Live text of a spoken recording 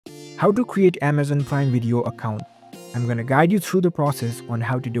How to create Amazon Prime Video account. I'm gonna guide you through the process on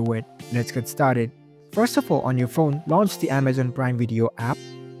how to do it. Let's get started. First of all, on your phone, launch the Amazon Prime Video app.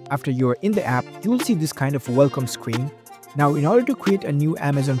 After you're in the app, you will see this kind of welcome screen. Now, in order to create a new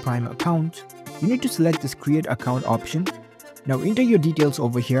Amazon Prime account, you need to select this Create Account option. Now enter your details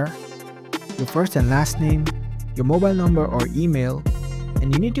over here, your first and last name, your mobile number or email,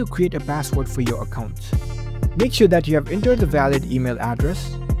 and you need to create a password for your account. Make sure that you have entered the valid email address.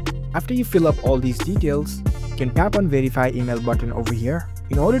 After you fill up all these details, you can tap on Verify Email button over here.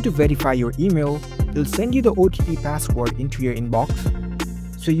 In order to verify your email, it'll send you the OTP password into your inbox.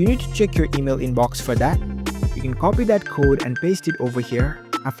 So you need to check your email inbox for that. You can copy that code and paste it over here.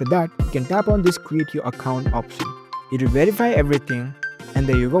 After that, you can tap on this Create Your Account option. It will verify everything, and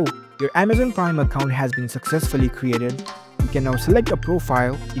there you go. Your Amazon Prime account has been successfully created. You can now select a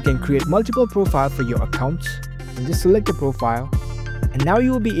profile. You can create multiple profiles for your accounts and just select a profile. And now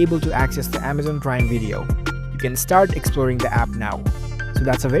you will be able to access the Amazon Prime Video. You can start exploring the app now. So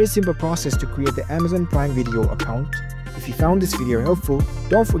that's a very simple process to create the Amazon Prime Video account. If you found this video helpful,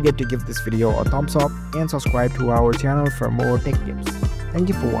 don't forget to give this video a thumbs up and subscribe to our channel for more tech tips. Thank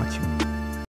you for watching.